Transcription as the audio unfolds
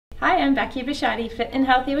Hi, I'm Becky Fit and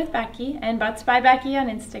Healthy with Becky and Butts by Becky on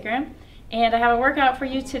Instagram. And I have a workout for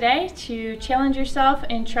you today to challenge yourself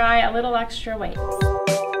and try a little extra weight. All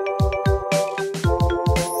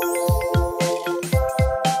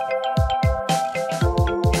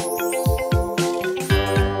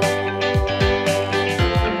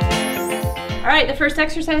right, the first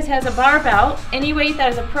exercise has a barbell, any weight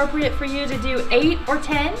that is appropriate for you to do 8 or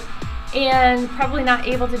 10, and probably not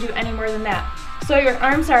able to do any more than that. So your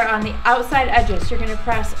arms are on the outside edges. You're gonna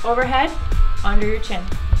press overhead, under your chin,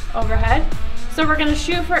 overhead. So we're gonna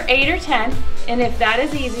shoot for 8 or 10, and if that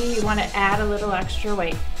is easy, you wanna add a little extra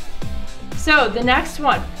weight. So the next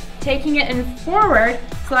one, taking it in forward,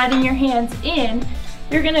 sliding your hands in,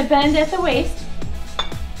 you're gonna bend at the waist,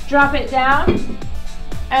 drop it down,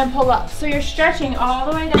 and pull up. So you're stretching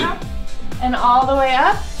all the way down and all the way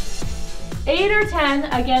up. 8 or 10,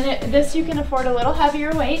 again, this you can afford a little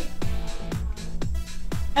heavier weight.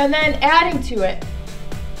 And then adding to it,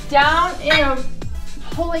 down and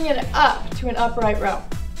pulling it up to an upright row.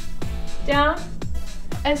 Down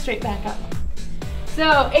and straight back up.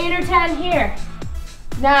 So 8 or 10 here.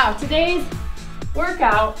 Now today's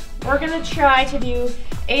workout, we're gonna try to do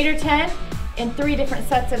 8 or 10 in 3 different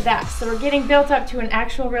sets of that. So we're getting built up to an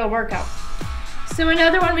actual real workout. So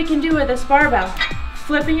another one we can do with this barbell,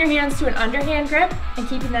 flipping your hands to an underhand grip and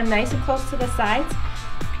keeping them nice and close to the sides.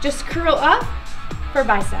 Just curl up for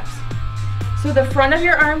biceps. So the front of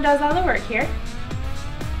your arm does all the work here.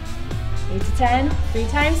 8 to 10, 3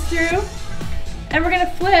 times through. And we're gonna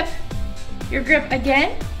flip your grip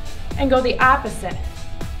again and go the opposite.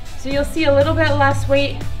 So you'll see a little bit less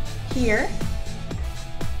weight here.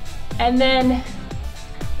 And then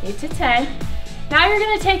 8 to 10. Now you're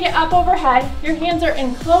gonna take it up overhead. Your hands are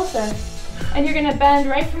in closer. And you're gonna bend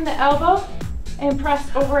right from the elbow and press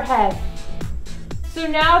overhead. So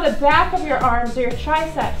now the back of your arms or your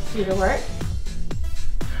triceps do the work.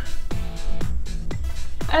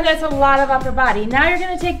 And that's a lot of upper body. Now you're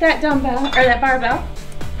gonna take that dumbbell, or that barbell,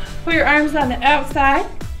 put your arms on the outside,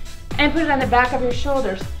 and put it on the back of your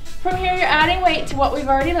shoulders. From here, you're adding weight to what we've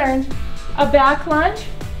already learned, a back lunge,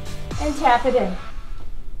 and tap it in.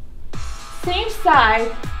 Same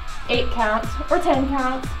side, 8 counts or 10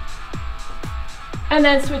 counts. And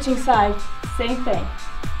then switching sides, same thing.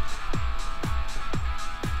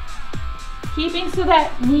 Keeping so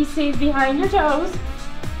that knee stays behind your toes.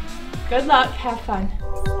 Good luck, have fun.